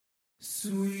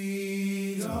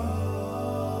Sweet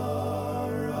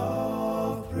hour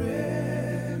of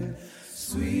prayer,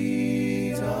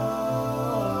 sweet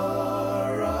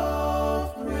hour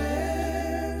of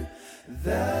prayer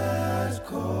that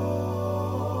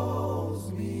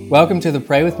calls me. Welcome to the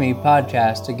Pray With Me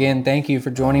podcast. Again, thank you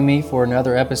for joining me for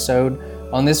another episode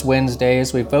on this Wednesday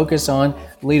as we focus on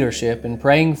leadership and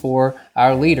praying for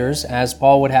our leaders as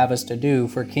Paul would have us to do.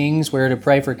 For kings, we're to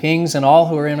pray for kings and all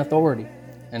who are in authority.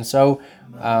 And so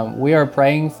we are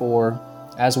praying for,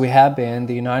 as we have been,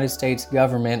 the United States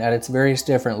government at its various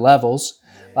different levels.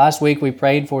 Last week we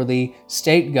prayed for the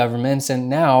state governments, and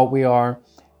now we are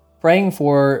praying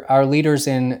for our leaders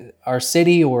in our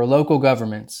city or local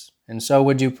governments. And so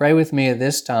would you pray with me at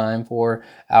this time for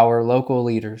our local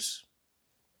leaders?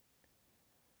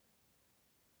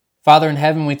 Father in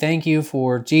heaven, we thank you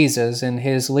for Jesus and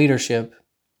his leadership.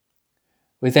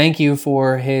 We thank you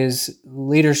for his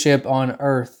leadership on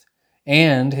earth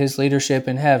and his leadership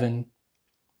in heaven.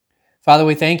 Father,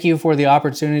 we thank you for the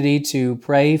opportunity to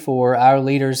pray for our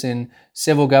leaders in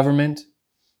civil government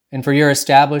and for your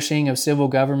establishing of civil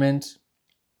government.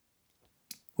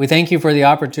 We thank you for the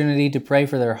opportunity to pray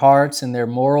for their hearts and their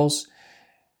morals,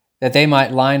 that they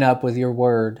might line up with your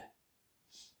word.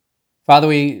 Father,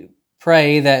 we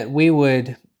pray that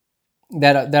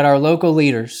that our local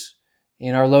leaders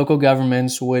in our local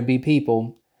governments would be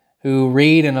people who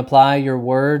read and apply your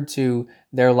word to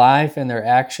their life and their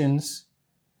actions,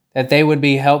 that they would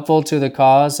be helpful to the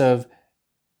cause of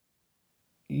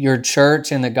your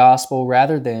church and the gospel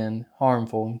rather than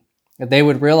harmful, that they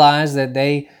would realize that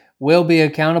they will be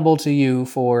accountable to you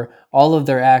for all of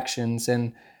their actions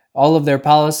and all of their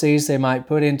policies they might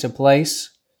put into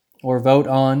place or vote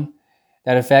on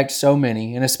that affect so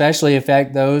many, and especially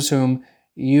affect those whom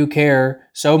you care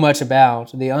so much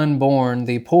about, the unborn,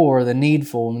 the poor, the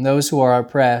needful, and those who are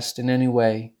oppressed in any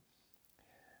way.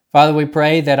 Father, we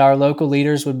pray that our local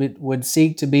leaders would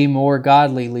seek to be more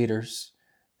godly leaders,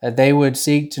 that they would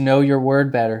seek to know your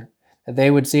word better, that they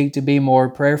would seek to be more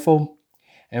prayerful.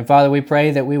 And Father, we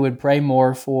pray that we would pray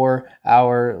more for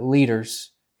our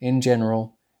leaders in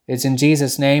general. It's in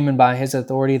Jesus' name and by his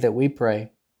authority that we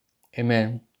pray.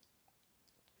 Amen.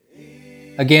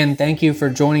 Again, thank you for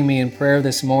joining me in prayer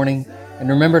this morning. And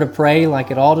remember to pray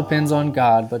like it all depends on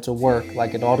God, but to work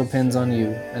like it all depends on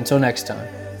you. Until next time.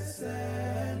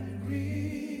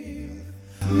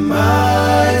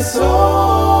 My soul